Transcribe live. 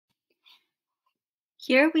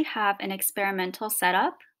Here we have an experimental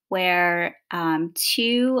setup where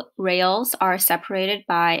two rails are separated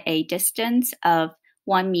by a distance of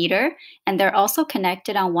 1 meter, and they're also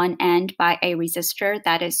connected on one end by a resistor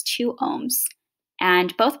that is 2 ohms.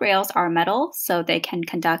 And both rails are metal, so they can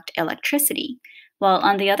conduct electricity. While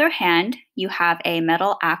on the other hand, you have a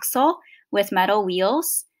metal axle with metal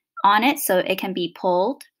wheels on it so it can be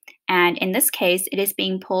pulled. And in this case, it is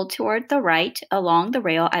being pulled toward the right along the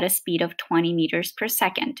rail at a speed of 20 meters per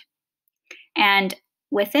second. And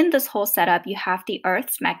within this whole setup, you have the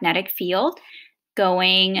Earth's magnetic field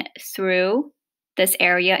going through this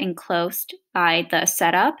area enclosed by the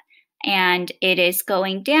setup, and it is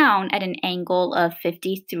going down at an angle of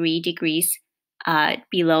 53 degrees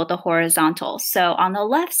below the horizontal. So on the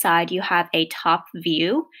left side, you have a top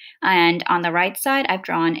view, and on the right side, I've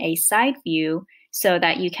drawn a side view so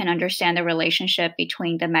that you can understand the relationship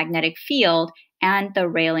between the magnetic field and the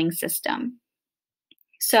railing system.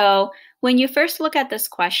 So when you first look at this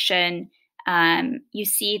question, you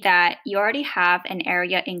see that you already have an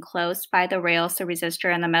area enclosed by the rails, the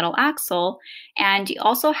resistor, and the metal axle, and you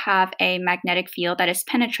also have a magnetic field that is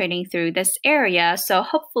penetrating through this area. So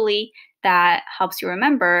hopefully that helps you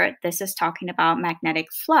remember this is talking about magnetic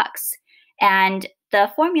flux. And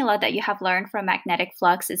the formula that you have learned for magnetic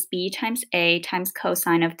flux is B times A times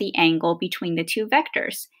cosine of the angle between the two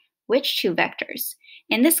vectors. Which two vectors?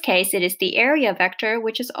 In this case, it is the area vector,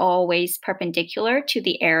 which is always perpendicular to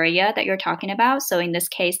the area that you're talking about. So in this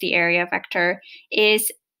case, the area vector is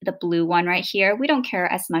the blue one right here. We don't care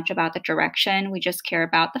as much about the direction. We just care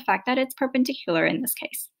about the fact that it's perpendicular in this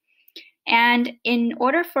case. And in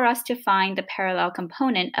order for us to find the parallel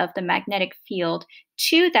component of the magnetic field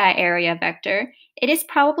to that area vector, it is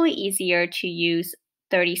probably easier to use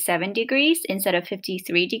 37 degrees instead of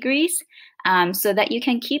 53 degrees, so that you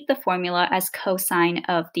can keep the formula as cosine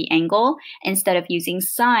of the angle instead of using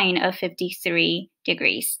sine of 53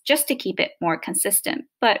 degrees, just to keep it more consistent.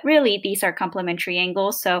 But really, these are complementary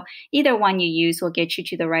angles, so either one you use will get you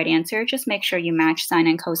to the right answer. Just make sure you match sine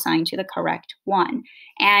and cosine to the correct one.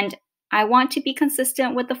 And I want to be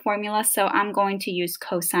consistent with the formula, so I'm going to use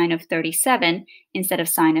cosine of 37 instead of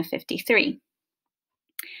sine of 53.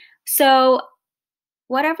 So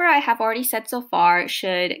whatever I have already said so far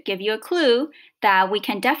should give you a clue that we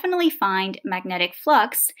can definitely find magnetic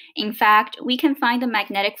flux. In fact, we can find the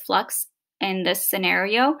magnetic flux in this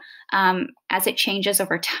scenario as it changes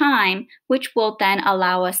over time, which will then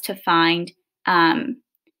allow us to find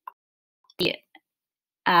the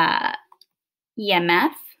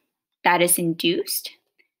EMF that is induced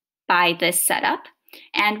by this setup.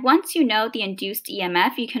 And once you know the induced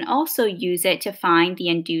EMF, you can also use it to find the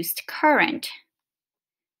induced current.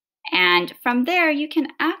 And from there, you can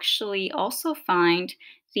actually also find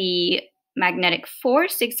the magnetic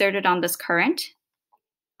force exerted on this current,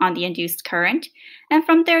 on the induced current. And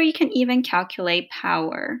from there, you can even calculate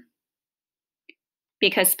power,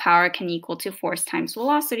 because power can equal to force times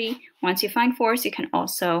velocity. Once you find force, you can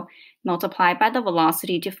also multiply by the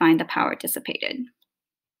velocity to find the power dissipated.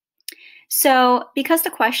 So because the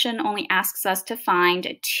question only asks us to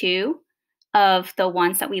find two of the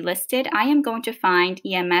ones that we listed, I am going to find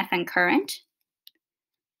EMF and current.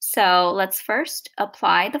 So let's first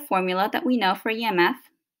apply the formula that we know for EMF,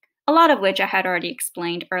 a lot of which I had already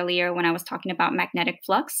explained earlier when I was talking about magnetic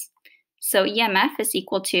flux. So EMF is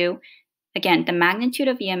equal to, again, the magnitude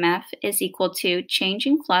of EMF is equal to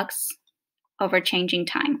changing flux over changing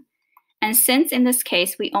time. And since in this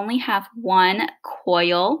case we only have one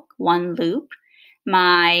coil, one loop,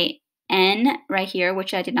 my N right here,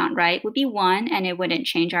 which I did not write, would be 1, and it wouldn't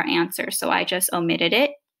change our answer. So I just omitted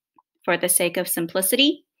it for the sake of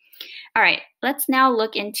simplicity. All right, let's now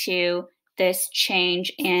look into this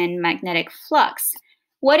change in magnetic flux.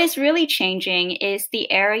 What is really changing is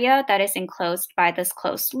the area that is enclosed by this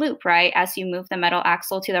closed loop, right? As you move the metal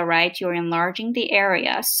axle to the right, you're enlarging the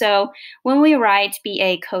area. So when we write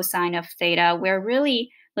BA cosine of theta, we're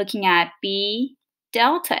really looking at B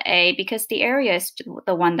delta A, because the area is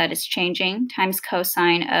the one that is changing, times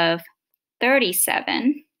cosine of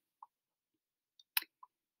 37.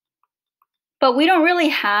 But we don't really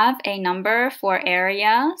have a number for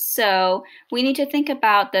area, so we need to think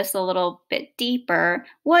about this a little bit deeper.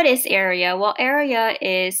 What is area? Well, area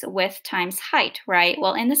is width times height, right?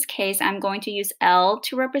 Well, in this case, I'm going to use L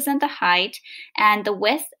to represent the height, and the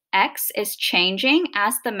width X is changing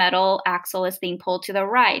as the metal axle is being pulled to the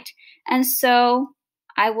right. And so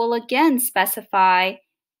I will again specify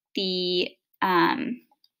the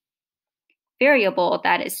variable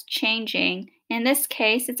that is changing. In this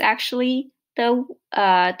case, it's actually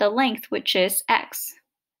the length, which is X,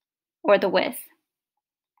 or the width.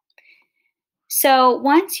 So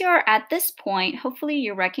once you're at this point, hopefully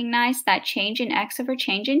you recognize that change in x over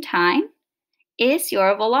change in time is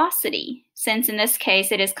your velocity. Since in this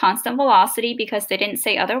case it is constant velocity because they didn't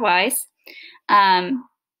say otherwise,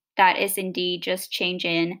 that is indeed just change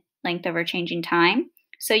in length over change in time.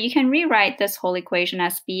 So you can rewrite this whole equation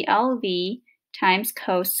as BLV times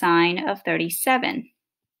cosine of 37.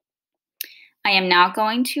 I am now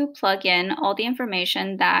going to plug in all the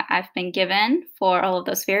information that I've been given for all of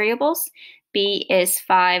those variables. B is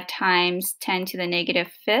 5 times 10 to the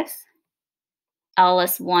negative fifth. L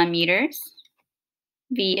is 1 meters.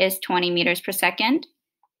 V is 20 meters per second.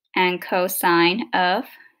 And cosine of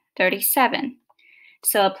 37.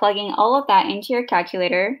 So plugging all of that into your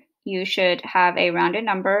calculator, you should have a rounded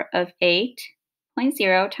number of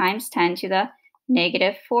 8.0 times 10 to the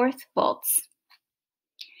negative fourth volts.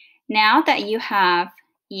 Now that you have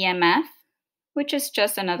EMF, which is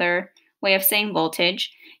just another way of saying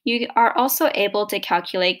voltage, you are also able to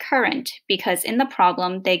calculate current because in the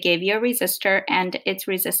problem they gave you a resistor and its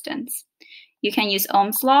resistance. You can use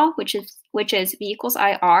Ohm's law, which is V equals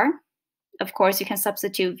IR. Of course, you can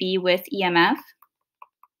substitute V with EMF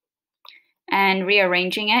and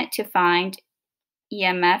rearranging it to find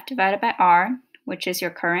EMF divided by R, which is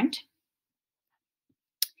your current.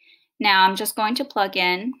 Now I'm just going to plug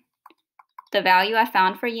in the value I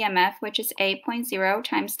found for EMF, which is 8.0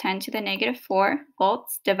 times 10 to the negative 4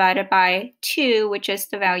 volts divided by 2, which is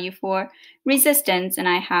the value for resistance, and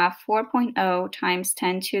I have 4.0 times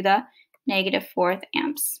 10 to the negative fourth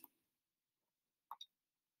amps.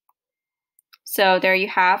 So there you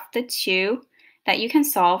have the two that you can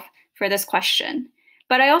solve for this question.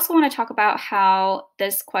 But I also want to talk about how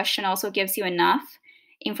this question also gives you enough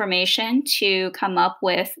information to come up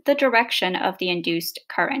with the direction of the induced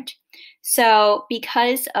current. So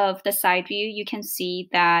because of the side view, you can see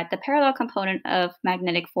that the parallel component of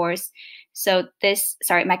magnetic force,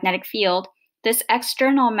 magnetic field, this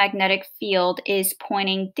external magnetic field is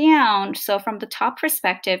pointing down. So from the top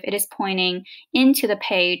perspective, it is pointing into the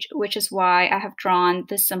page, which is why I have drawn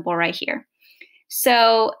this symbol right here.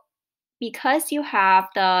 So because you have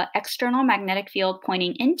the external magnetic field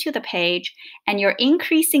pointing into the page and you're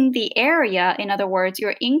increasing the area, in other words,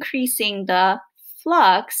 you're increasing the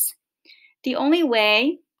flux, the only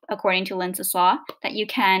way, according to Lenz's law, that you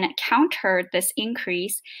can counter this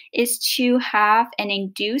increase is to have an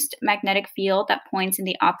induced magnetic field that points in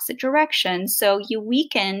the opposite direction. So you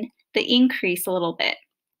weaken the increase a little bit.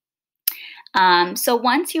 So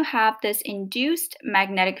once you have this induced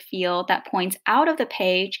magnetic field that points out of the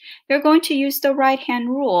page, you're going to use the right-hand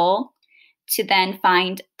rule to then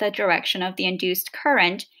find the direction of the induced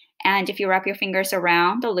current. And if you wrap your fingers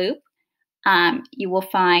around the loop, you will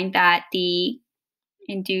find that the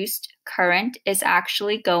induced current is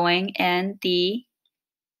actually going in the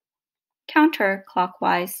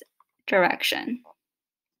counterclockwise direction.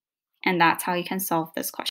 And that's how you can solve this question.